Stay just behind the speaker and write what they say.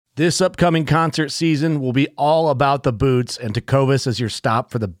This upcoming concert season will be all about the boots, and Tecovas is your stop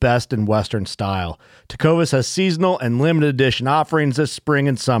for the best in Western style. Tecovas has seasonal and limited edition offerings this spring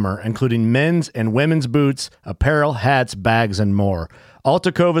and summer, including men's and women's boots, apparel, hats, bags, and more. All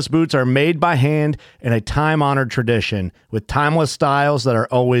Tecovas boots are made by hand in a time-honored tradition with timeless styles that are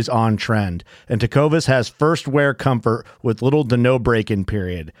always on trend. And Tecovas has first wear comfort with little to no break-in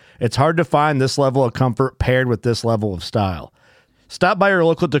period. It's hard to find this level of comfort paired with this level of style. Stop by your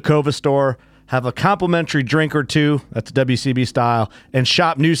local Tecovas store, have a complimentary drink or two, that's WCB style, and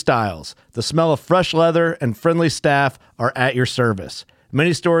shop new styles. The smell of fresh leather and friendly staff are at your service.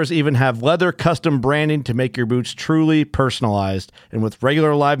 Many stores even have leather custom branding to make your boots truly personalized. And with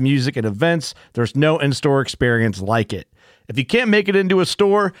regular live music and events, there's no in-store experience like it. If you can't make it into a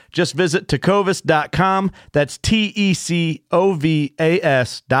store, just visit tecovas.com. That's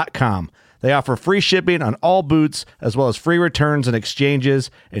TECOVAS.com. They offer free shipping on all boots, as well as free returns and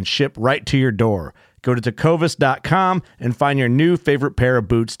exchanges, and ship right to your door. Go to tecovas.com and find your new favorite pair of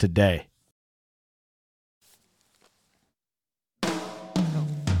boots today.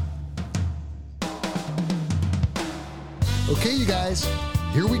 Okay, you guys,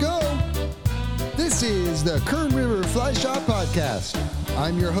 here we go. This is the Kern River Fly Shop Podcast.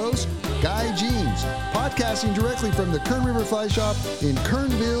 I'm your host, Guy Jeans, podcasting directly from the Kern River Fly Shop in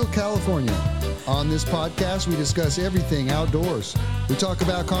Kernville, California. On this podcast, we discuss everything outdoors. We talk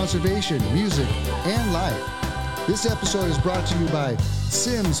about conservation, music, and life. This episode is brought to you by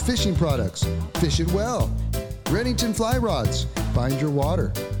Simms Fishing Products. Fish it well. Reddington Fly Rods. Find your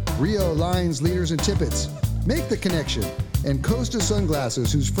water. Rio Lines, Leaders, and Tippets. Make the connection. And Costa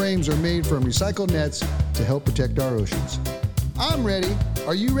Sunglasses, whose frames are made from recycled nets to help protect our oceans. I'm ready.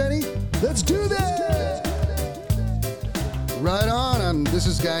 Are you ready? Let's do this! Right on. This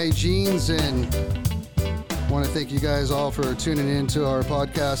is Guy Jeans, and I want to thank you guys all for tuning in to our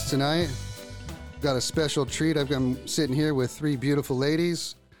podcast tonight. Got a special treat. I'm sitting here with three beautiful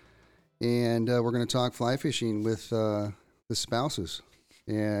ladies, and we're going to talk fly fishing with the spouses.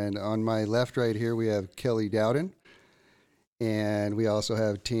 And on my left right here, we have Kelly Dowden. And we also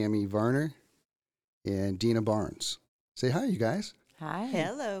have Tammy Varner and Dina Barnes. Say hi, you guys. Hi.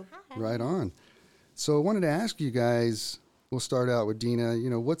 Hello. Hi. Right on. So I wanted to ask you guys, we'll start out with Dina,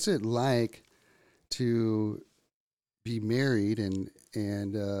 what's it like to be married and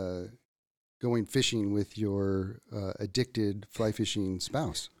going fishing with your addicted fly fishing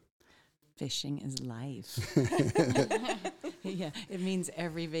spouse? Fishing is life. Yeah, it means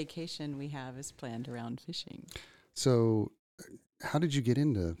every vacation we have is planned around fishing. So how did you get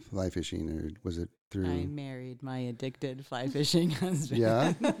into fly fishing, or was it through? I married my addicted fly fishing husband.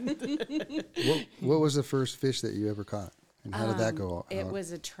 Yeah. What was the first fish that you ever caught, and how did that go? It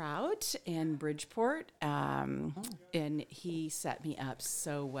was a trout in Bridgeport, and he set me up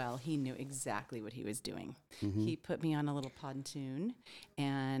so well. He knew exactly what he was doing. Mm-hmm. He put me on a little pontoon,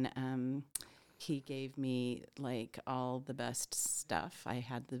 and he gave me like all the best stuff. I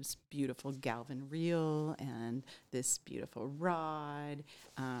had this beautiful Galvin reel and this beautiful rod,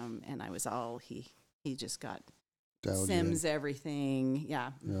 and I was all he just got Simms everything.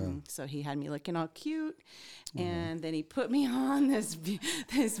 Yeah. Mm-hmm. So he had me looking all cute, and then he put me on this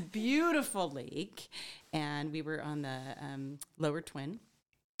beautiful lake, and we were on the Lower Twin,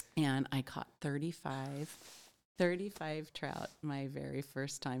 and I caught 35 trout my very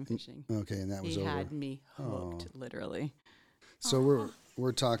first time fishing. Okay, and that was he over. He had me hooked, literally. So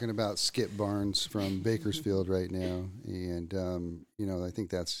we're talking about Skip Barnes from Bakersfield right now, and I think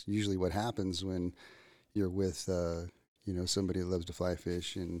that's usually what happens when you're with somebody that loves to fly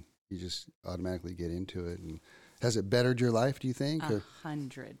fish, and you just automatically get into it. And has it bettered your life, do you think?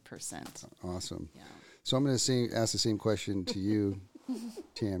 100%. Awesome. Yeah. So I'm going to ask the same question to you,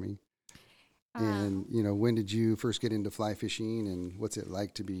 Tammy. And, when did you first get into fly fishing, and what's it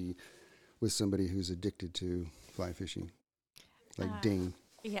like to be with somebody who's addicted to fly fishing, like Dane?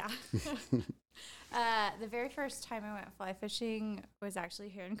 Yeah. The very first time I went fly fishing was actually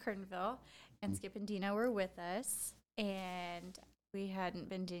here in Kernville, and Skip and Dina were with us, and we hadn't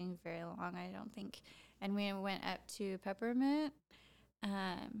been dating very long, I don't think. And we went up to Peppermint,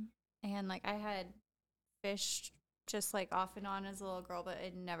 and I had fished just like off and on as a little girl, but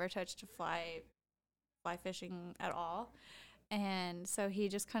I'd never touched a fly fishing at all. And so he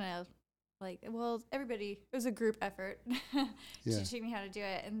just kind of everybody, it was a group effort teaching me how to do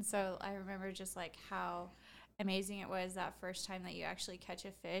it. And so I remember just like how amazing it was that first time that you actually catch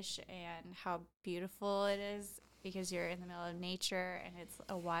a fish, and how beautiful it is because you're in the middle of nature and it's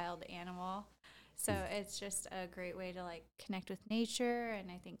a wild animal. So it's just a great way to like connect with nature,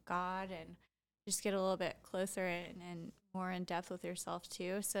 and I think God, and just get a little bit closer and more in depth with yourself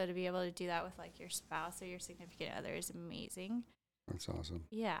too. So to be able to do that with like your spouse or your significant other is amazing. That's awesome.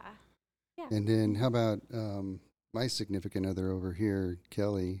 Yeah. And then how about my significant other over here,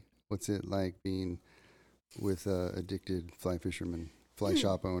 Kelly? What's it like being with a addicted fly fisherman, fly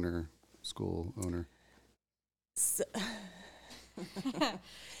shop owner, school owner? So,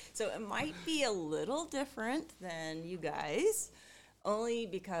 so it might be a little different than you guys, only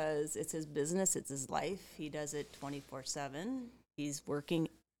because it's his business, it's his life. He does it 24/7. He's working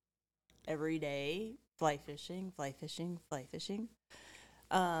every day, fly fishing, fly fishing, fly fishing.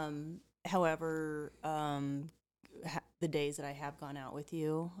 However, the days that I have gone out with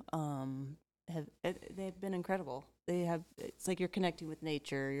you, they've been incredible. It's like you're connecting with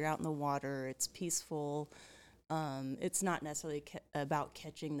nature. You're out in the water. It's peaceful. It's not necessarily about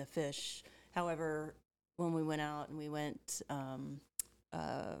catching the fish. However, when we went out and we went,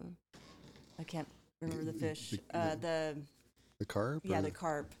 I can't remember the fish. The carp? Yeah, the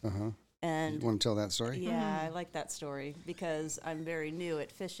carp. Uh-huh. And you want to tell that story? Yeah, I like that story because I'm very new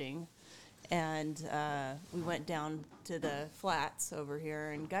at fishing. And we went down to the flats over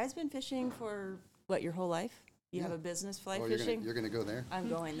here. And Guy's been fishing for, what, your whole life? You have a business fly fishing? You're going to go there? I'm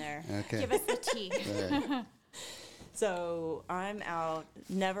going there. Okay. Give us the tea. Right. So I'm out,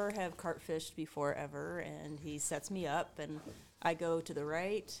 never have carp fished before ever, and he sets me up, and I go to the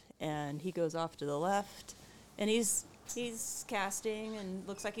right, and he goes off to the left, and he's casting, and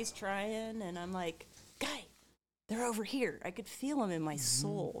looks like he's trying, and I'm like, Guy, they're over here. I could feel them in my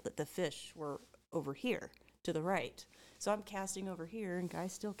soul that the fish were over here to the right. So I'm casting over here, and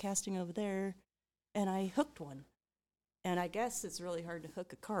Guy's still casting over there, and I hooked one. And I guess it's really hard to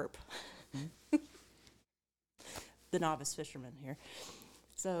hook a carp. The novice fisherman here.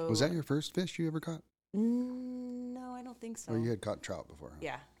 So Was that your first fish you ever caught? No, I don't think so. Or you had caught trout before?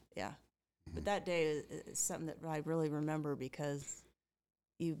 Huh? Yeah. But that day is something that I really remember because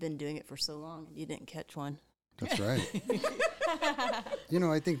you've been doing it for so long and you didn't catch one. That's right.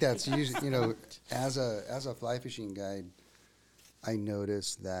 I think that's usually, as a fly fishing guide, I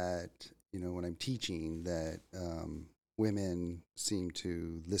notice that, when I'm teaching that women seem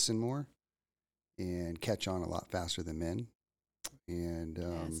to listen more and catch on a lot faster than men. And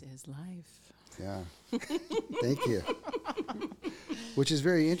As is life. yeah, thank you. Which is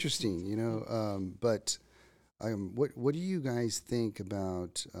very interesting, but what do you guys think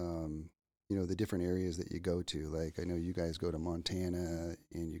about, the different areas that you go to? Like, I know you guys go to Montana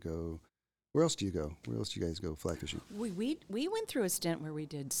and you go, where else do you go? Where else do you guys go fly fishing? We went through a stint where we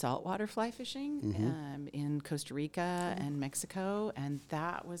did saltwater fly fishing in Costa Rica and Mexico, and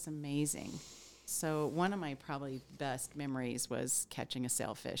that was amazing. So one of my probably best memories was catching a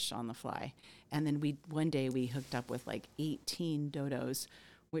sailfish on the fly. And then one day we hooked up with like 18 dodos,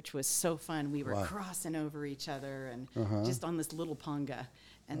 which was so fun. We were crossing over each other and just on this little ponga.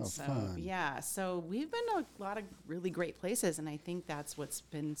 And fun. So we've been to a lot of really great places. And I think that's what's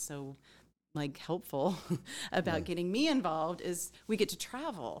been so helpful about getting me involved is we get to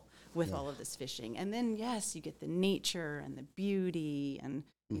travel with all of this fishing. And then, yes, you get the nature and the beauty and,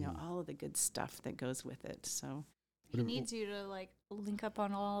 all of the good stuff that goes with it. So He needs you to link up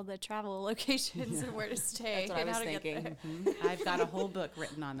on all the travel locations and where to stay. That's what I and was how to thinking. get there. I've got a whole book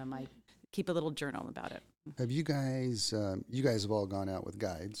written on them. I keep a little journal about it. Have you guys have all gone out with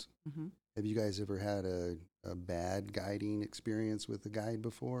guides. Mm-hmm. Have you guys ever had a bad guiding experience with a guide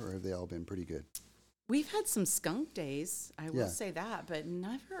before, or have they all been pretty good? We've had some skunk days, I will Yeah. say that, but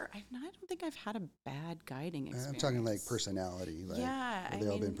never, I don't think I've had a bad guiding experience. I'm talking like personality. Yeah. Have they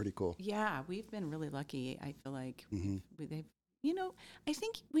all been pretty cool? Yeah, we've been really lucky. I feel like they've, I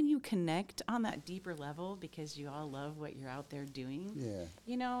think when you connect on that deeper level because you all love what you're out there doing,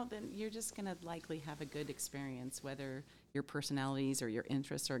 then you're just going to likely have a good experience, whether your personalities or your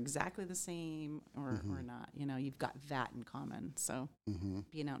interests are exactly the same or not. You've got that in common. So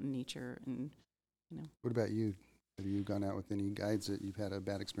being out in nature and, What about you? Have you gone out with any guides that you've had a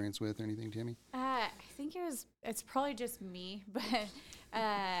bad experience with or anything, Tammy? I think it's probably just me, but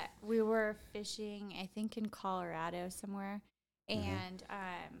we were fishing, I think in Colorado somewhere, and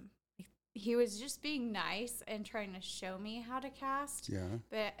he was just being nice and trying to show me how to cast.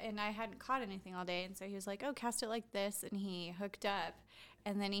 Yeah. And I hadn't caught anything all day, and so he was like, "Oh, cast it like this," and he hooked up.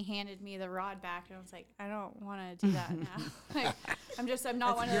 And then he handed me the rod back, and I was like, I don't want to do that now. I'm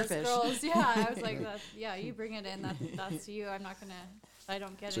not one of those fish. girls. Yeah, I was like, you bring it in. That's you. I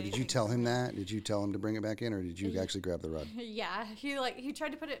don't get it. So did you tell him that? Did you tell him to bring it back in, or did you actually grab the rod? Yeah, he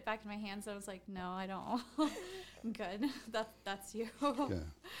tried to put it back in my hands. So I was like, no, I don't. I'm good. That's you. Yeah.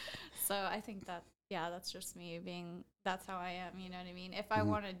 So I think that's just me that's how I am. You know what I mean? If I'm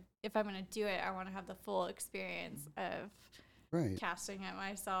going to do it, I want to have the full experience of casting it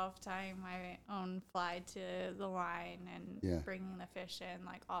myself, tying my own fly to the line and bringing the fish in,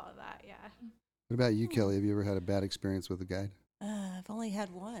 like all of that. Yeah. What about you, Kelly? Have you ever had a bad experience with a guide? I've only had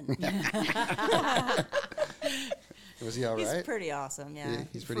one. Was he all right? He's pretty awesome. Yeah,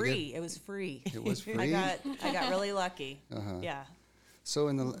 He's pretty free. good? It was free. It was free? I got really lucky. Yeah. So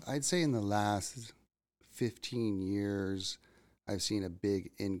I'd say in the last 15 years, I've seen a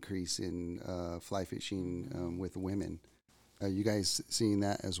big increase in fly fishing with women. Are you guys seeing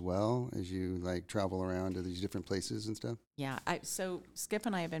that as well as you like travel around to these different places and stuff? Yeah. So Skip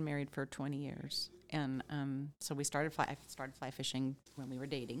and I have been married for 20 years. And so I started fly fishing when we were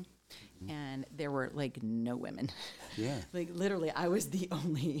dating. And there were like no women. Yeah. Like literally, I was the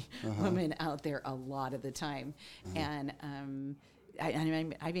only woman out there a lot of the time. And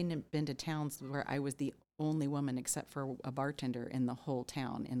I've been to towns where I was the only woman except for a bartender in the whole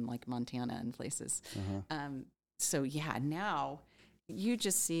town in like Montana and places. So yeah, now you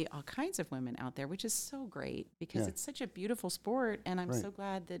just see all kinds of women out there, which is so great because it's such a beautiful sport. And I'm so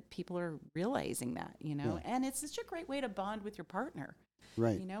glad that people are realizing that, you know, and it's such a great way to bond with your partner.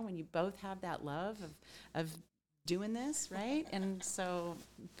 Right. You know, when you both have that love of doing this, right? And so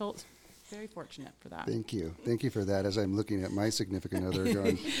felt very fortunate for that. Thank you. Thank you for that. As I'm looking at my significant other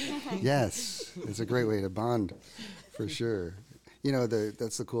going, yes, it's a great way to bond for sure. You know,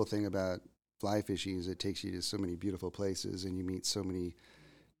 that's the cool thing about fly fishing is it takes you to so many beautiful places and you meet so many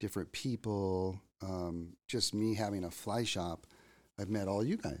different people. Just me having a fly shop, I've met all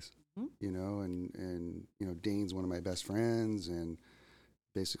you guys, you know, and, you know, Dane's one of my best friends and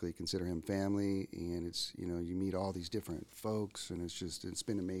basically consider him family. And it's, you know, you meet all these different folks and it's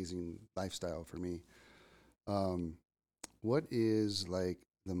been amazing lifestyle for me. What is like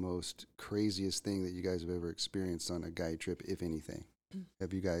the most craziest thing that you guys have ever experienced on a guide trip, if anything?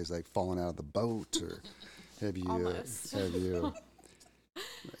 Have you guys like fallen out of the boat, or have you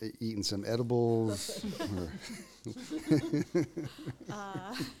eaten some edibles?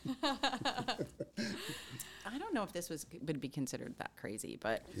 I don't know if this would be considered that crazy,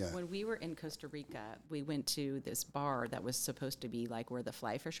 but when we were in Costa Rica, we went to this bar that was supposed to be like where the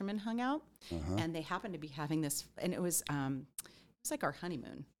fly fishermen hung out, and they happened to be having this, and it was like our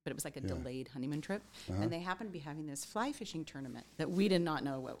honeymoon, but it was like a delayed honeymoon trip. And they happened to be having this fly fishing tournament that we did not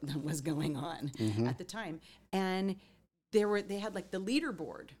know what was going on at the time. And they had like the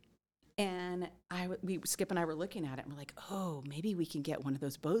leaderboard. And Skip and I were looking at it and we're like, oh, maybe we can get one of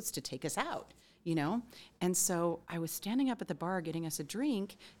those boats to take us out, you know? And so I was standing up at the bar getting us a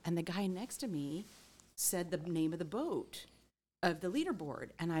drink, and the guy next to me said the name of the boat of the leaderboard.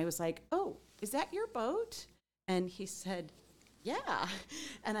 And I was like, oh, is that your boat? And he said, yeah.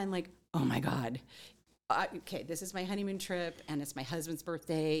 And I'm like, oh my God. Okay, this is my honeymoon trip and it's my husband's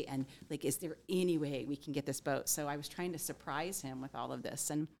birthday. And like, is there any way we can get this boat? So I was trying to surprise him with all of this.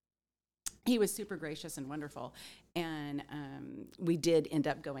 And he was super gracious and wonderful. And we did end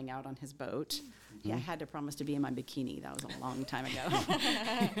up going out on his boat. Yeah, I had to promise to be in my bikini. That was a long time ago.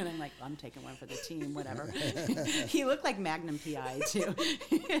 And I'm like, well, I'm taking one for the team, whatever. He looked like Magnum PI too.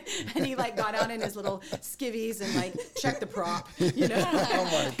 And he like got out in his little skivvies and like checked the prop, you know. Oh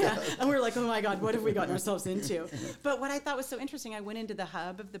my God. And we were like, oh my God, what have we gotten ourselves into? But what I thought was so interesting, I went into the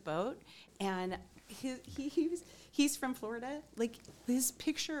hub of the boat, and he's from Florida. Like his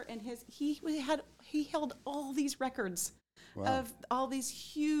picture and he held all these records of all these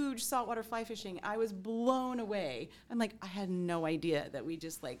huge saltwater fly fishing. I was blown away. I'm like, I had no idea that we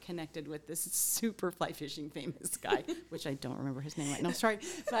just like connected with this super fly fishing famous guy, which I don't remember his name right now. Sorry,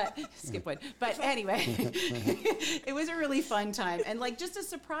 but Skip would. But anyway, it was a really fun time and like just a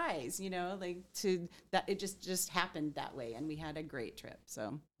surprise, you know, like to that it just happened that way, and we had a great trip.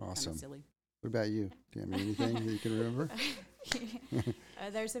 So awesome. Kind of silly. What about you? Do you have anything that you can remember?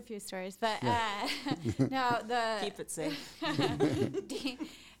 There's a few stories, but no, keep it safe.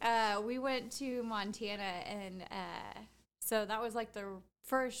 We went to Montana, and so that was like the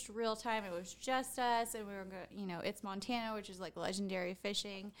first real time. It was just us, and we were it's Montana, which is like legendary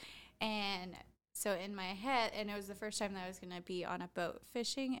fishing, and so in my head, and it was the first time that I was going to be on a boat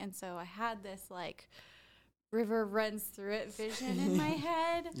fishing, and so I had this like river runs through it vision in my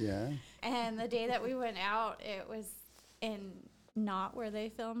head. Yeah. And the day that we went out, it was not where they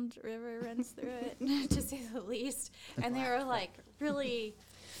filmed River Runs Through It, to say the least. And they were like really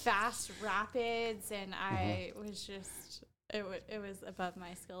fast rapids, and I was just, it was above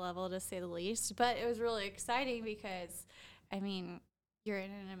my skill level, to say the least. But it was really exciting because, I mean, you're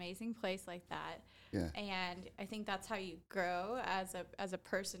in an amazing place like that. Yeah. And I think that's how you grow as a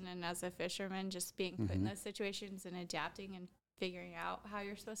person and as a fisherman, just being put in those situations and adapting and figuring out how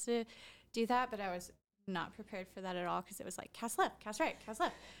you're supposed to do that. But I was not prepared for that at all, because it was like cast left, cast right, cast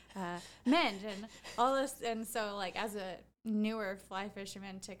left, mend, and all this. And so, like, as a newer fly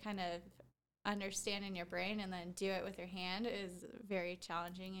fisherman, to kind of understand in your brain and then do it with your hand is very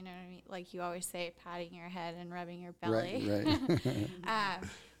challenging. You know what I mean? Like you always say, patting your head and rubbing your belly. Right.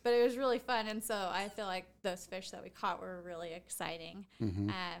 But it was really fun. And so I feel like those fish that we caught were really exciting.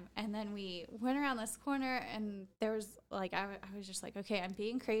 And then we went around this corner, and there was like, I was just like, okay, I'm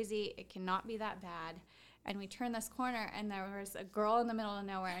being crazy. It cannot be that bad. And we turned this corner, and there was a girl in the middle of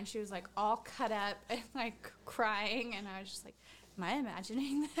nowhere, and she was like all cut up and like crying. And I was just like, am I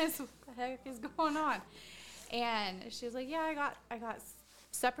imagining this? What the heck is going on? And she was like, yeah, I got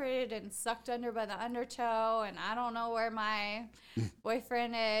separated and sucked under by the undertow, and I don't know where my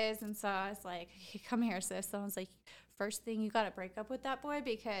boyfriend is. And so I was like, hey, come here, sis. Someone's like, first thing, you got to break up with that boy,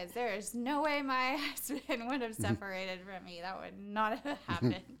 because there is no way my husband would have separated from me. That would not have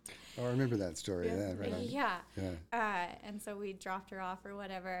happened. Oh, I remember that story. Yeah, right on. Yeah. And so we dropped her off or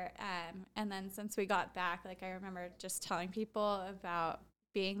whatever. And then since we got back, like, I remember just telling people about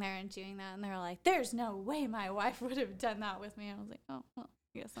being there and doing that, and they were like, there's no way my wife would have done that with me. And I was like, oh, well,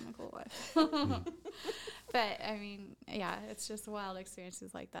 I guess I'm a cool wife. But I mean, yeah, it's just wild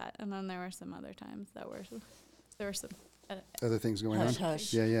experiences like that. And then there were some other times there were some other things going on.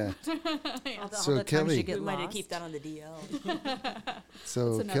 Hush. Yeah. All So the Kelly- times you get We lost. might have keep that on the DL.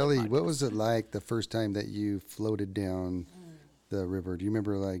 So another Kelly, what podcast. was it like the first time that you floated down the river? Do you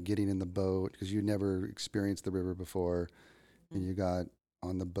remember like getting in the boat, because you never experienced the river before, and you got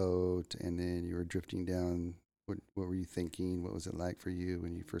on the boat and then you were drifting down? What were you thinking? What was it like for you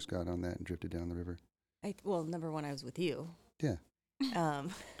when you first got on that and drifted down the river? Well, number one, I was with you. Yeah.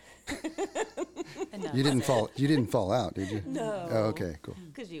 Enough. You didn't fall out, did you? No. Oh, okay, cool.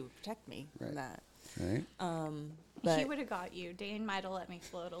 Because you protect me Right. from that. Right. But he would have got you. Dane might have let me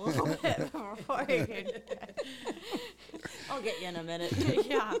float a little bit before he could. I'll get you in a minute.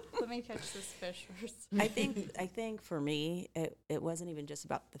 Yeah, let me catch this fish first. I think for me, it wasn't even just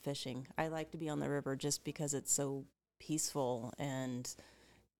about the fishing. I like to be on the river just because it's so peaceful and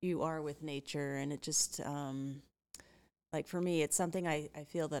you are with nature, and it just like for me, it's something I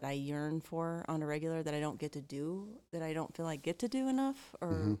feel that I yearn for on a regular that I don't get to do, that I don't feel I get to do enough,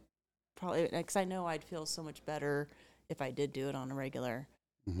 or probably because I know I'd feel so much better if I did do it on a regular.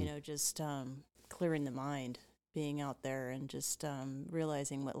 You know, just clearing the mind, being out there, and just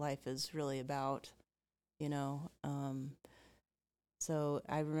realizing what life is really about. You know, so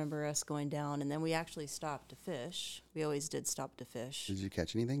I remember us going down, and then we actually stopped to fish. We always did stop to fish. Did you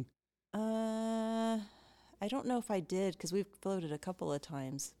catch anything? I don't know if I did, because we've floated a couple of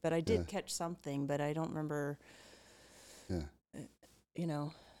times, but I did Yeah. catch something, but I don't remember. Yeah. You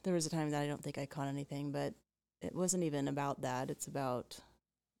know, there was a time that I don't think I caught anything, but it wasn't even about that. It's about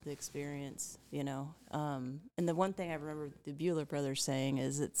the experience, you know. And the one thing I remember the Bueller brothers saying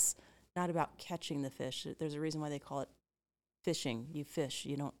is it's not about catching the fish. There's a reason why they call it fishing. You fish,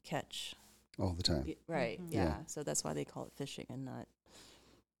 you don't catch. All the time. Right, Yeah. yeah. So that's why they call it fishing and not.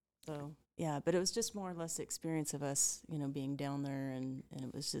 So, yeah, but it was just more or less the experience of us, you know, being down there, and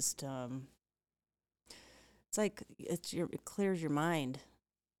it was just, it's like, it clears your mind,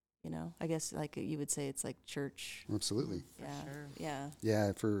 you know. I guess, like you would say, it's like church. Absolutely. Yeah, sure. yeah.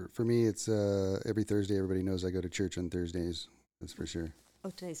 Yeah, for me, it's every Thursday. Everybody knows I go to church on Thursdays. That's for sure.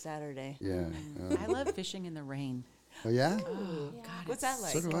 Oh, today's Saturday. Yeah. I love fishing in the rain. Oh, yeah? Oh, Yeah. God. What's it's that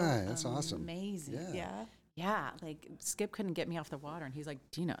like? So do I. That's awesome. Amazing. Yeah. Yeah. Yeah, like Skip couldn't get me off the water, and he's like,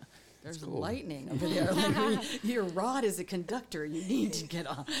 Tina, there's cool. lightning over there. Like, your rod is a conductor. You need to get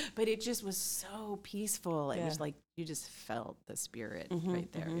on. But it just was so peaceful. It was Yeah. like you just felt the spirit right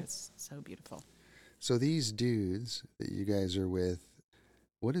there. It's so beautiful. So these dudes that you guys are with,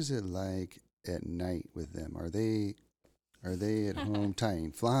 what is it like at night with them? Are they at home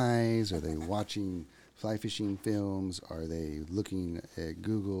tying flies? Are they watching fly fishing films? Are they looking at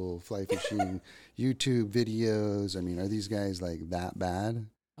Google fly fishing YouTube videos? I mean, are these guys like that bad?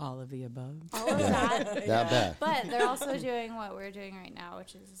 All of the above. All of that. That bad? But they're also doing what we're doing right now,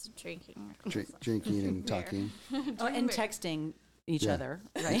 which is drinking. Drinking and Beer. talking. Oh, and texting each Yeah. other,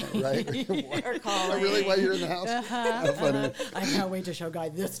 right? Right? Or Oh, calling. really? While you're in the house? How funny. I can't wait to show Guy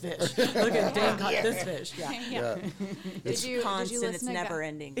this fish. Look at Dan caught this fish. Yeah. Yeah. Did you Constant, listen it's to never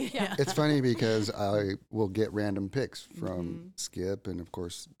ending. Yeah. It's funny because I will get random pics from Skip and, of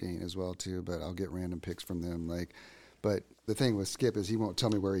course, Dane as well, too. But I'll get random pics from them. Like, But the thing with Skip is he won't tell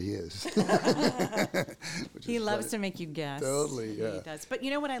me where he is. He loves to make you guess. Totally, yeah. He does. But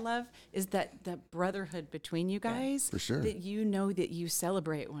you know what I love is that the brotherhood between you guys. For sure. That you know that you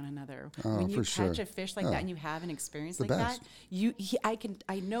celebrate one another. Oh, when you for sure. catch a fish like that and you have an experience The like best. that,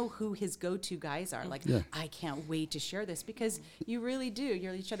 I know who his go-to guys are. Like, Yeah. I can't wait to share this because you really do.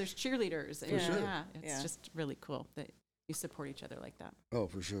 You're each other's cheerleaders. For sure. Yeah, it's just really cool that you support each other like that. Oh,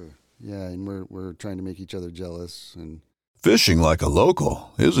 for sure. Yeah, and we're trying to make each other jealous. And Fishing like a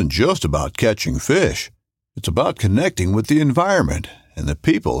local isn't just about catching fish. It's about connecting with the environment and the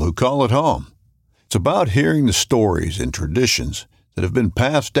people who call it home. It's about hearing the stories and traditions that have been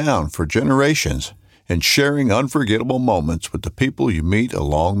passed down for generations and sharing unforgettable moments with the people you meet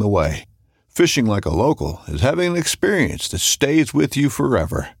along the way. Fishing like a local is having an experience that stays with you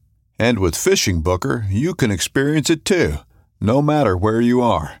forever. And with Fishing Booker, you can experience it too, no matter where you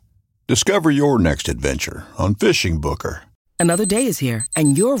are. Discover your next adventure on Fishing Booker. Another day is here,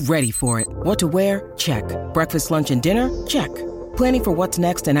 and you're ready for it. What to wear? Check. Breakfast, lunch, and dinner? Check. Planning for what's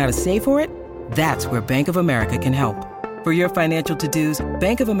next and how to save for it? That's where Bank of America can help. For your financial to-dos,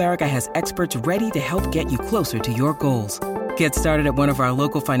 Bank of America has experts ready to help get you closer to your goals. Get started at one of our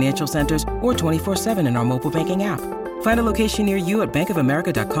local financial centers or 24/7 in our mobile banking app. Find a location near you at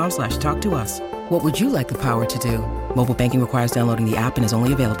bankofamerica.com/talktous. What would you like the power to do? Mobile banking requires downloading the app and is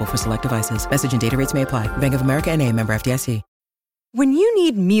only available for select devices. Message and data rates may apply. Bank of America N.A., member FDIC. When you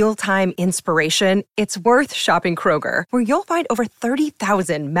need mealtime inspiration, it's worth shopping Kroger, where you'll find over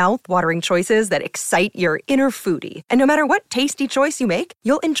 30,000 mouth-watering choices that excite your inner foodie. And no matter what tasty choice you make,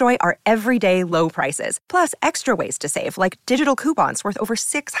 you'll enjoy our everyday low prices, plus extra ways to save, like digital coupons worth over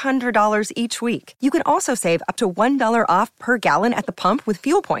 $600 each week. You can also save up to $1 off per gallon at the pump with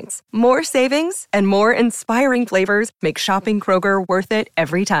fuel points. More savings and more inspiring flavors make shopping Kroger worth it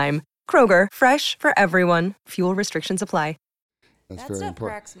every time. Kroger, fresh for everyone. Fuel restrictions apply. that's That very stuff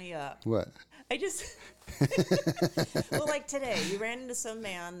important. cracks me up. What? I just, well, like today, you ran into some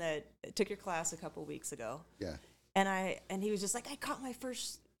man that took your class a couple weeks ago, Yeah. and he was just like, I caught my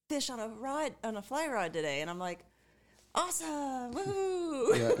first fish on a fly rod today, and I'm like, awesome,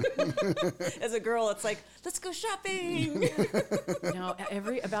 woo! As a girl, it's like, let's go shopping.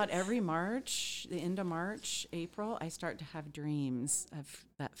 Every March, the end of March, April, I start to have dreams of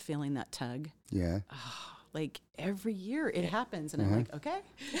that feeling, that tug. Yeah. Like every year it happens, and I'm like, okay,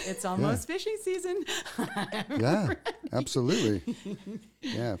 it's almost fishing season. Yeah, absolutely.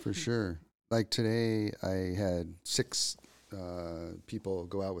 Yeah, for sure. Like today, I had 6 people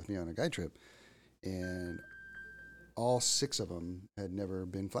go out with me on a guide trip, and all 6 of them had never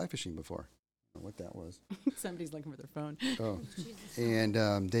been fly fishing before. I don't know what that was. Somebody's looking for their phone. Oh, and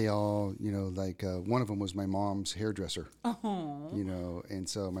they all, like one of them was my mom's hairdresser. Oh, And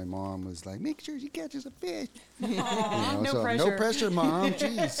so my mom was like, "Make sure she catches a fish." no so pressure. no pressure, Mom.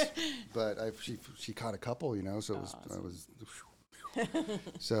 Jeez. But she caught a couple, so it was.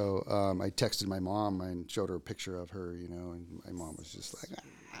 So I texted my mom and showed her a picture of her, and my mom was just like,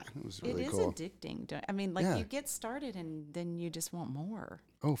 it was really it is cool. addicting. You get started and then you just want more.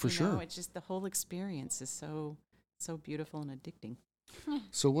 Oh, for sure. It's just the whole experience is so beautiful and addicting.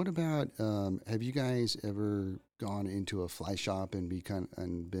 So what about, have you guys ever gone into a fly shop and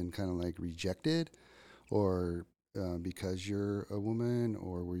been kind of like rejected, or because you're a woman,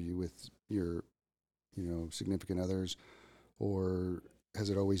 or were you with your, significant others, or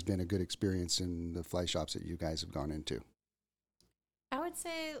has it always been a good experience in the fly shops that you guys have gone into? I would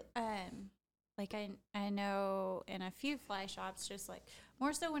say, I know in a few fly shops, just like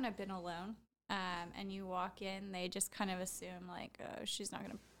more so when I've been alone, and you walk in, they just kind of assume like, oh, she's not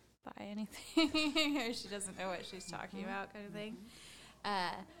going to buy anything, or she doesn't know what she's talking about, kind of thing.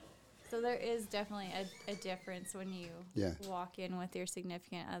 So there is definitely a difference when you walk in with your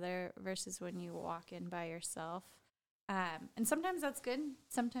significant other versus when you walk in by yourself. And sometimes that's good,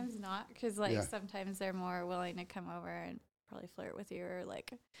 sometimes not, because sometimes they're more willing to come over and probably flirt with you, or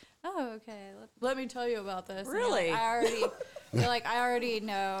like, oh, okay, let me tell you about this. Really? I already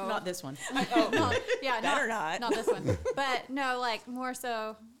know. Not this one. Not this one. But no, like more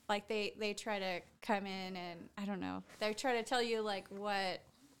so, like they try to come in and I don't know, they try to tell you about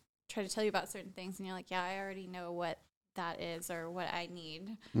certain things, and you're like, yeah, I already know what that is or what I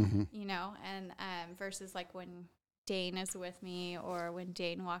need, and versus like when Dane is with me, or when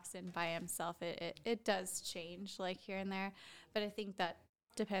Dane walks in by himself, it does change like here and there. But I think that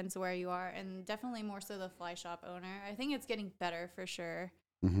depends where you are, and definitely more so the fly shop owner. I think it's getting better for sure.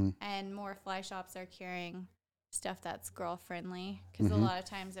 And more fly shops are carrying stuff that's girl friendly, because a lot of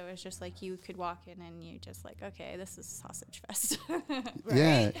times it was just like you could walk in and you just like, okay, this is sausage fest.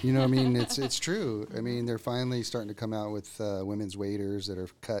 Yeah, you know, I mean, it's true. I mean, they're finally starting to come out with women's waders that are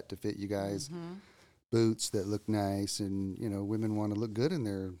cut to fit you guys, boots that look nice, and you know, women want to look good in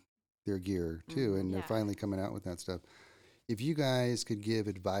their gear too, and they're finally coming out with that stuff. If you guys could give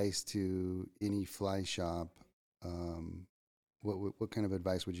advice to any fly shop, what kind of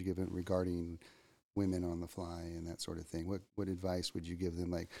advice would you give them regarding women on the fly and that sort of thing? What advice would you give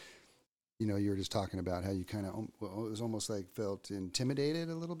them? Like, you know, you were just talking about how you kind of, it was almost like felt intimidated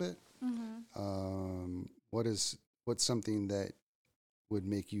a little bit. What's something that would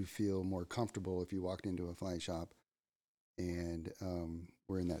make you feel more comfortable if you walked into a fly shop and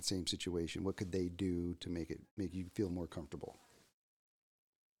were in that same situation? What could they do to make you feel more comfortable?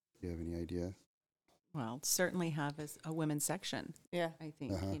 Do you have any idea? Well, certainly have a women's section. Yeah. I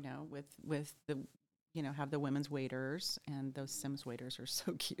think, you know, with the, you know, have the women's waders, and those Sims waders are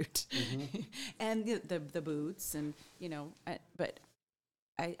so cute. And the boots, and, you know, but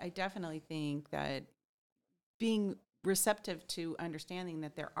I definitely think that being receptive to understanding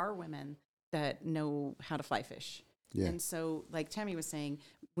that there are women that know how to fly fish. Yeah. And so, like Tammy was saying,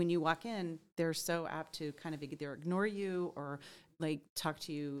 when you walk in, they're so apt to kind of either ignore you or like talk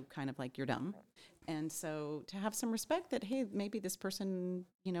to you kind of like you're dumb. And so to have some respect that, hey, maybe this person,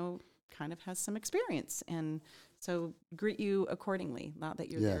 you know, kind of has some experience. And so greet you accordingly, not that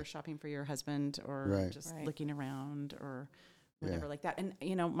you're there shopping for your husband or just looking around or whatever like that. And,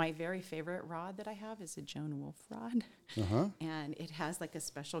 you know, my very favorite rod that I have is a Joan Wolf rod. And it has like a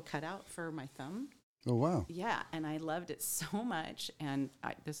special cutout for my thumb. Oh, wow. Yeah, and I loved it so much. And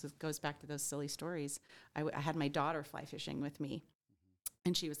goes back to those silly stories. I had my daughter fly fishing with me,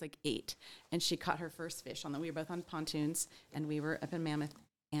 and she was like 8, and she caught her first fish we were both on pontoons, and we were up in Mammoth,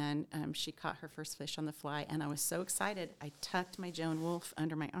 and she caught her first fish on the fly, and I was so excited. I tucked my Joan Wolf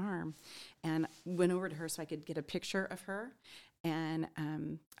under my arm and went over to her so I could get a picture of her. And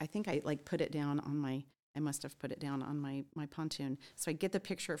I think I like put it down on my I must have put it down on my pontoon. So I get the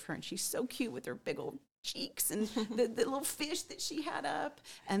picture of her, and she's so cute with her big old cheeks and the little fish that she had up.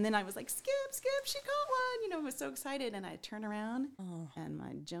 And then I was like, Skip, she caught one. You know, I was so excited. And I turned around, and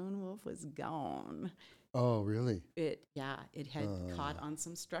my Joan Wolf was gone. Oh, really? It had caught on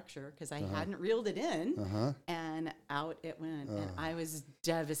some structure because I hadn't reeled it in, and out it went. And I was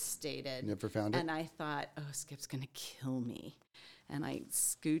devastated. Never found it? And I thought, oh, Skip's going to kill me. And I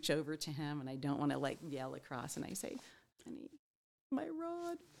scooch over to him, and I don't want to like yell across. And I say, honey, my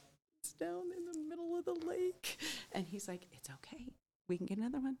rod is down in the middle of the lake. And he's like, it's okay. We can get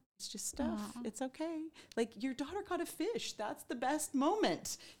another one. It's just stuff. It's okay. Like, your daughter caught a fish. That's the best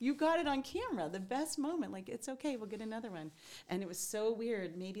moment. You got it on camera. The best moment. Like, it's okay. We'll get another one. And it was so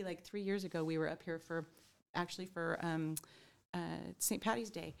weird. Maybe like 3 years ago, we were up here for St. Patty's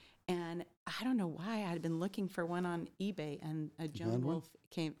Day. And I don't know why I had been looking for one on eBay, and a Joan Wolf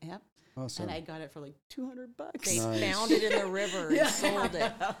came. Yep. Awesome. And I got it for like $200. They found it in the river and sold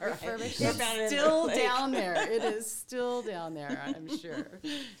it. It's still down there. It is still down there, I'm sure.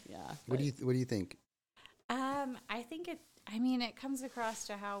 Yeah. What do you think? I think it comes across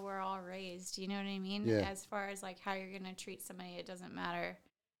to how we're all raised. You know what I mean? Yeah. As far as like how you're going to treat somebody, it doesn't matter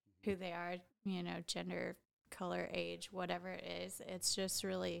who they are, you know, gender, color, age, whatever it is. It's just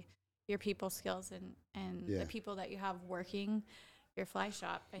really your people skills and the people that you have working your fly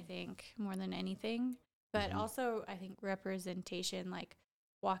shop, I think, more than anything. But also, I think representation, like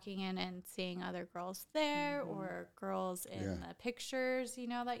walking in and seeing other girls there or girls in the pictures, you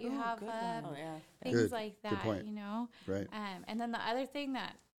know, that you have up, things like that, you know. Right. And then the other thing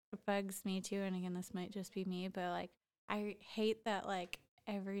that bugs me too, and again, this might just be me, but like I hate that like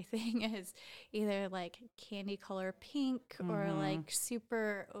everything is either like candy color pink or like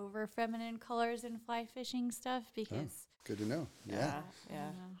super over feminine colors in fly fishing stuff, because good to know. Yeah. Yeah.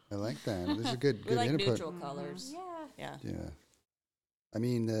 I like that. This is good We like input. neutral colors. Yeah. I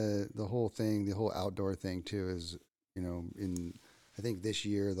mean, the whole thing, the whole outdoor thing too is, you know, I think this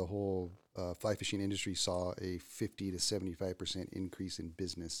year the whole fly fishing industry saw a 50 to 75% increase in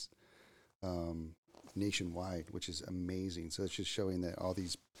business nationwide, which is amazing. So it's just showing that all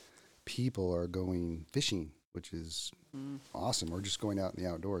these people are going fishing, which is awesome, or just going out in the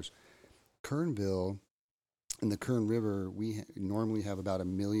outdoors. Kernville, in the Kern River, we normally have about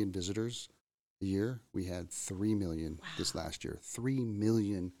 1 million visitors a year. We had 3 million this last year. 3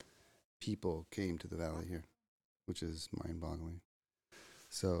 million people came to the valley here, which is mind-boggling.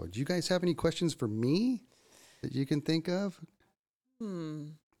 So do you guys have any questions for me that you can think of?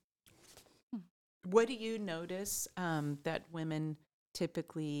 What do you notice that women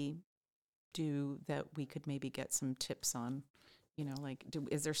typically do that we could maybe get some tips on? You know, like,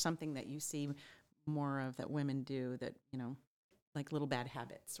 is there something that you see more of that women do that, you know, like little bad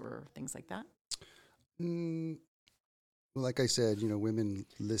habits or things like that? Well, like I said, you know, women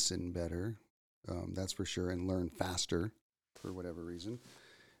listen better, that's for sure, and learn faster for whatever reason.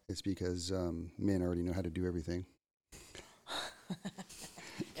 It's because men already know how to do everything.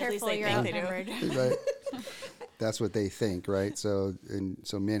 Careful, you're outnumbered. Right? That's what they think, right? So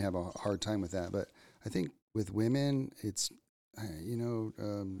men have a hard time with that. But I think with women, it's, you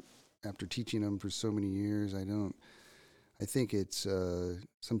know, after teaching them for so many years, I think it's,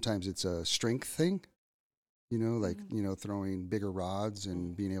 sometimes it's a strength thing, you know, like, you know, throwing bigger rods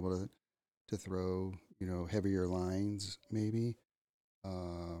and being able to throw, you know, heavier lines maybe,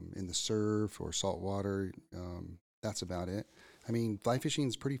 in the surf or salt water. That's about it. I mean, fly fishing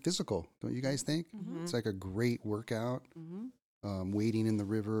is pretty physical, don't you guys think? It's like a great workout. Wading in the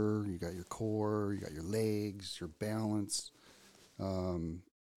river, you got your core, you got your legs, your balance. And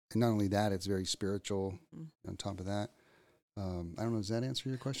not only that, it's very spiritual on top of that. I don't know, does that answer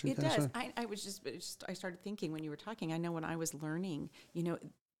your question? It Vanessa? does. I was just, I started thinking when you were talking, I know when I was learning, you know,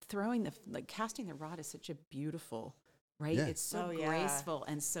 casting the rod is such a beautiful, right? Yeah. It's so graceful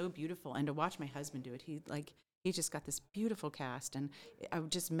and so beautiful. And to watch my husband do it, he just got this beautiful cast, and I was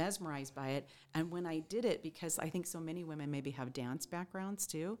just mesmerized by it. And when I did it, because I think so many women maybe have dance backgrounds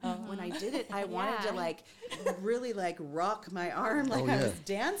too, when I did it, I wanted to like really like rock my arm like I was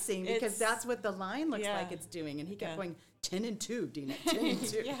dancing, because that's what the line looks like it's doing. And he kept going, 10 and 2, Dina, 10 and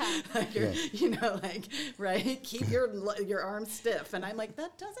 2. Like you know, like, right? Keep your arms stiff. And I'm like,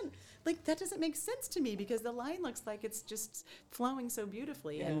 that doesn't make sense to me, because the line looks like it's just flowing so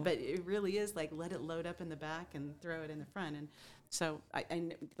beautifully. But it really is like, let it load up in the back and throw it in the front. And so I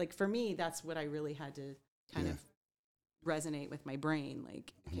like, for me, that's what I really had to kind of resonate with my brain.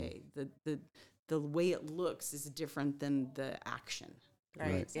 Like, okay, the way it looks is different than the action.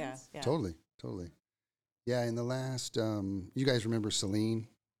 Right. Yeah. Totally. Yeah, in the last, you guys remember Celine?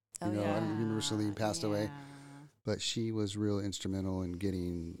 I remember Celine passed away, but she was real instrumental in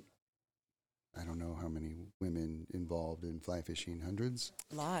getting, I don't know how many women involved in fly fishing, hundreds.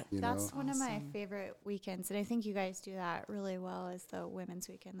 A lot. That's one of my favorite weekends, and I think you guys do that really well, is the Women's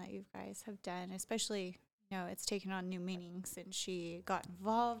Weekend that you guys have done, especially, you know, it's taken on new meaning since she got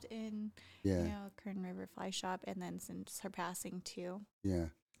involved in, you know, Kern River Fly Shop, and then since her passing too. Yeah.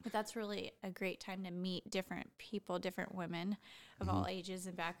 But that's really a great time to meet different people, different women of all ages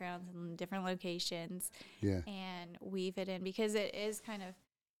and backgrounds and different locations. Yeah. And weave it in, because it is kind of,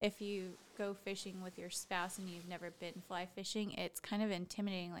 if you go fishing with your spouse and you've never been fly fishing, it's kind of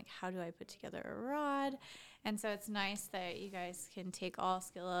intimidating. Like, how do I put together a rod? And so it's nice that you guys can take all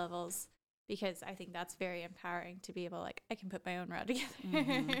skill levels, because I think that's very empowering to be able, like, I can put my own rod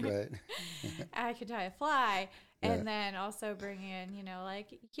together. Right. I can tie a fly. And then also bring in, you know,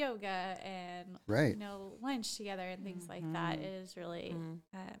 like yoga and, you know, lunch together and things like that. It is really,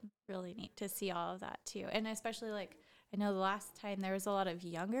 really neat to see all of that too. And especially, like, I know the last time there was a lot of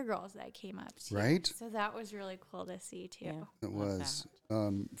younger girls that came up too. Right. So that was really cool to see too. Yeah, it was.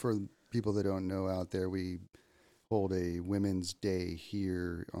 For people that don't know out there, we hold a Women's Day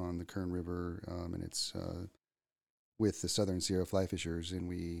here on the Kern River, and it's with the Southern Sierra Fly Fishers, and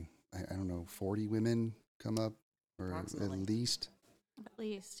I don't know, 40 women come up, or at least. At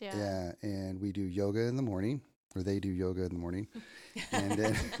least, yeah. Yeah, and we do yoga in the morning, or they do yoga in the morning. And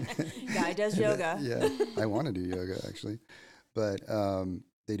then Guy does yoga. Yeah, I want to do yoga actually. But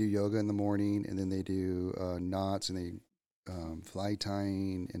they do yoga in the morning, and then they do knots, and they fly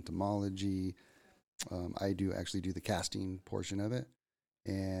tying, entomology. I actually do the casting portion of it.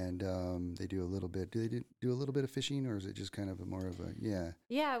 And they do a little bit. Do they do a little bit of fishing, or is it just kind of more of a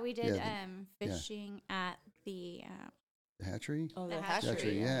Yeah, we did fishing at the hatchery. Oh, the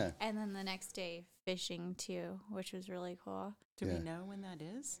hatchery, yeah. And then the next day fishing too, which was really cool. Do we know when that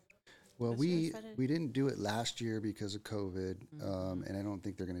is? Well, we didn't do it last year because of COVID, and I don't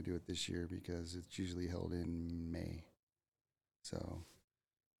think they're going to do it this year because it's usually held in May. So,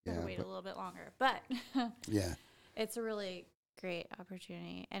 Better wait a little bit longer, but yeah, it's a really great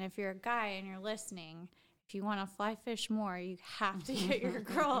opportunity. And if you're a guy and you're listening, if you want to fly fish more, you have to get your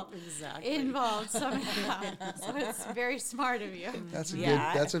girl involved somehow. So it's very smart of you. That's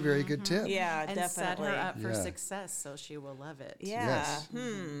a very good tip. Yeah, and definitely. set her up for success, so she will love it. Yeah. Yes.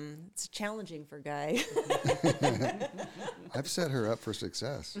 It's challenging for Guy. I've set her up for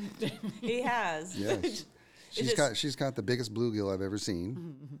success. He has. Yes. She's got the biggest bluegill I've ever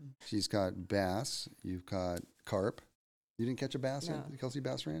seen. She's got bass. You've got carp. You didn't catch a bass at the Kelsey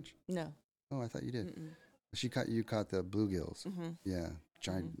Bass Ranch? No. Oh, I thought you did. You caught the bluegills. Yeah,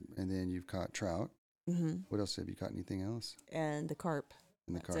 giant, and then you've caught trout. Mm-hmm. What else have you caught? Anything else? And the carp.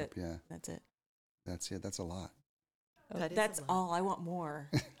 And the That's carp, it. yeah. That's it. That's it. That's a lot. That's all. I want more.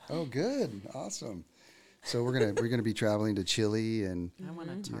 Oh, good. Awesome. So we're gonna be traveling to Chile and I want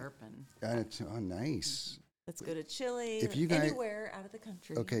a tarpon. oh, nice. Let's go to Chile. If you guys- anywhere out of the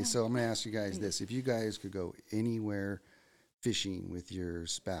country. Okay, so I'm gonna ask you guys this: if you guys could go anywhere fishing with your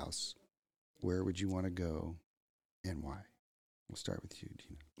spouse, where would you want to go, and why? We'll start with you,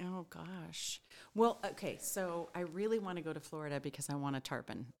 Dina. Oh gosh. Well, okay. So I really want to go to Florida because I want a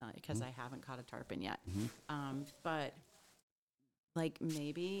tarpon because I haven't caught a tarpon yet. But like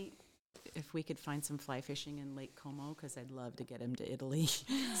maybe if we could find some fly fishing in Lake Como, because I'd love to get him to Italy.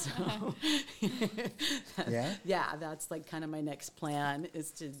 So Yeah? that's like kind of my next plan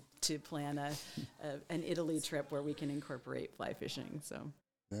is to plan an Italy trip where we can incorporate fly fishing. So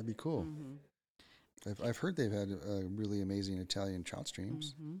That'd be cool. I've heard they've had really amazing Italian trout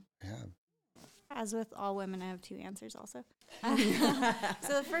streams. I have. As with all women, I have two answers also.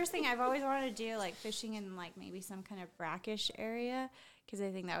 So the first thing I've always wanted to do, like fishing in like maybe some kind of brackish area, because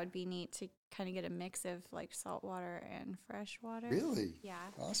I think that would be neat to kind of get a mix of like saltwater and freshwater. Really? Yeah.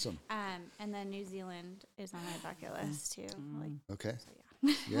 Awesome. And then New Zealand is on my bucket list too. Like, Okay. so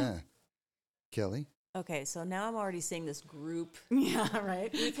yeah. Yeah. Kelly? Okay, so now I'm already seeing this group. yeah, right.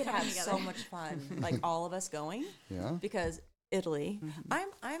 We could have so together. much fun, like all of us going. Yeah. Because Italy,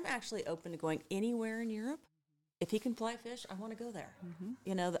 I'm actually open to going anywhere in Europe. If he can fly fish, I want to go there.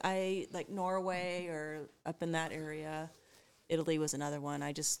 You know, I like Norway or up in that area. Italy was another one.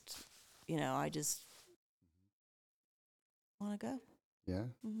 I just want to go. Yeah.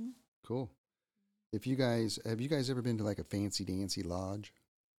 Mm-hmm. Cool. Have you guys ever been to like a fancy dancy lodge?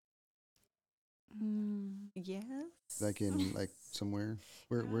 Yes. Like in like somewhere?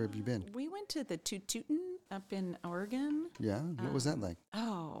 Where have you been? We went to the Tututen up in Oregon. Yeah. What was that like?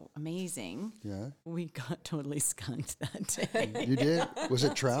 Oh, amazing. Yeah. We got totally skunked that day. You did? Was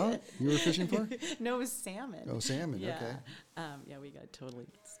it trout you were fishing for? No, it was salmon. Oh, salmon. Yeah. Okay. Yeah, we got totally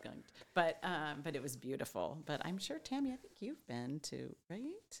skunked. But it was beautiful. But I'm sure, Tammy, I think you've been to,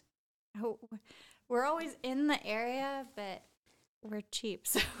 right? Oh, we're always in the area, but we're cheap,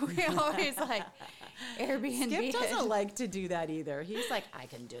 so we always like Airbnb. Skip doesn't like to do that either. He's like, I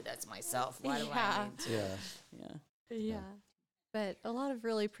can do this myself. Why do I need to? Yeah. Yeah. Yeah. But a lot of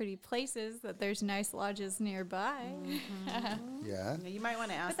really pretty places that there's nice lodges nearby. Yeah. Yeah, you might want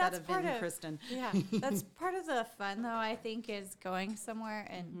to ask But that that's of part Vin of- Kristen. Yeah, that's part of the fun, though, I think, is going somewhere.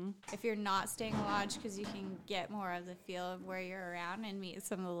 And if you're not staying lodge, because you can get more of the feel of where you're around and meet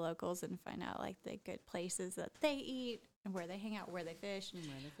some of the locals and find out, like, the good places that they eat and where they hang out, where they fish,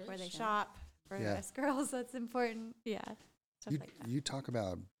 where they shop. For Yeah. us girls, that's important. Yeah, stuff like that. You talk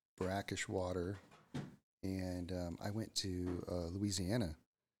about brackish water, and I went to Louisiana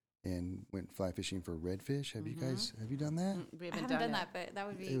and went fly fishing for redfish. Have you done that? We I haven't done that, but that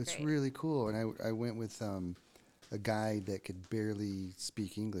would be It was great. really cool, and I went with a guide that could barely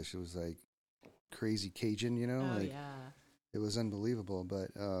speak English. It was like crazy Cajun, you know. Oh, like, yeah. It was unbelievable, but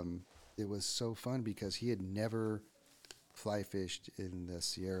it was so fun because he had never fly fished in the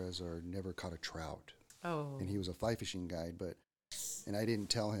Sierras or never caught a trout. Oh. And he was a fly fishing guide, and I didn't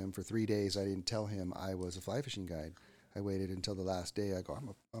tell him for 3 days. I didn't tell him I was a fly fishing guide. I waited until the last day. I go,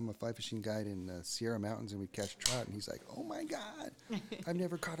 I'm a fly fishing guide in the Sierra Mountains, and we catch trout. And he's like, oh my God, I've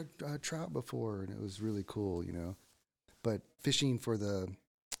never caught a trout before, and it was really cool, you know. But fishing for the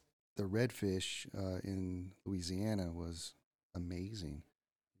redfish in Louisiana was amazing.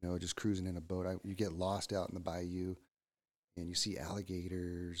 You know, just cruising in a boat. You get lost out in the bayou, and you see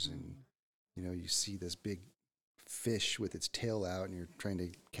alligators, and you know, you see this big fish with its tail out, and you're trying to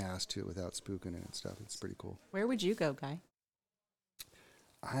cast to it without spooking it and stuff. It's pretty cool. Where would you go, Guy?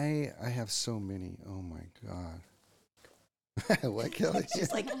 I have so many. Oh my God. What, Kelly?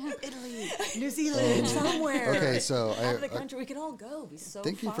 It's like Italy, New Zealand, somewhere. Okay, so out of the country, we could all go. It'd be so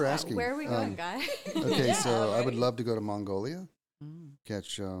thank you fun. for asking. Where are we going, Guy? Okay, so I would right? love to go to Mongolia,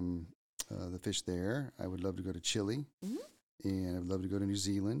 catch the fish there. I would love to go to Chile, and I would love to go to New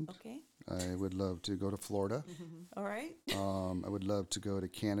Zealand. Okay. I would love to go to Florida. All right. I would love to go to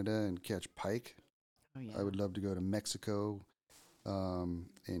Canada and catch pike. Oh, yeah. I would love to go to Mexico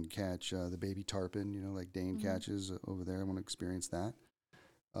and catch the baby tarpon, you know, like Dane catches over there. I want to experience that.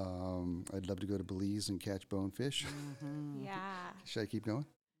 I'd love to go to Belize and catch bonefish. Yeah. Should I keep going?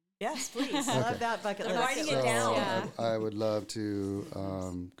 Yes, please. I love that bucket They're list. writing So it down. Yeah. I would love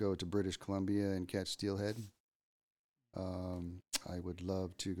to go to British Columbia and catch steelhead. I would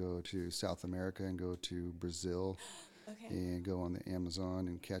love to go to South America and go to Brazil Okay. and go on the Amazon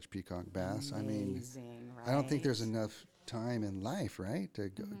and catch peacock bass. I mean, Amazing, I don't think there's right? enough time in life, right? To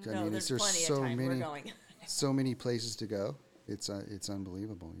go, I No, mean, there's there's plenty so of time. many, We're going. so many places to go. It's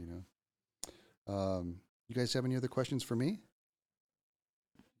unbelievable, you know. You guys have any other questions for me?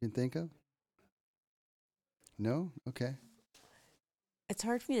 You can think of? No? Okay. It's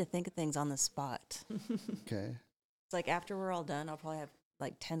hard for me to think of things on the spot. Okay. It's like after we're all done, I'll probably have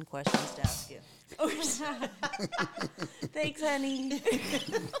like 10 questions to ask you. Thanks, honey.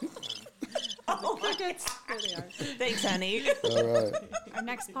 Oh my God. Thanks, honey. All right. Our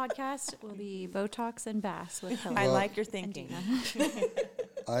next podcast will be Botox and Bass with Kelly. I like your and thinking. Dina.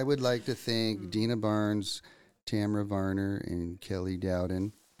 I would like to thank Dina Barnes, Tamara Varner, and Kelly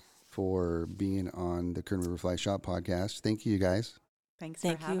Dowden for being on the Kern River Fly Shop podcast. Thank you, guys. Thanks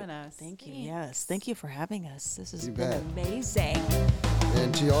Thank for you. having us. Thank you. Yes. Thank you for having us. This has You been bet. amazing.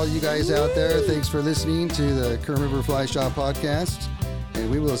 And to all you guys out there, thanks for listening to the Kern River Fly Shop podcast. And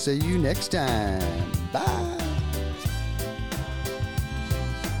we will see you next time. Bye.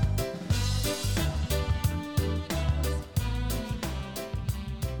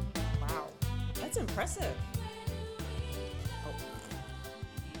 Wow. That's impressive. Oh.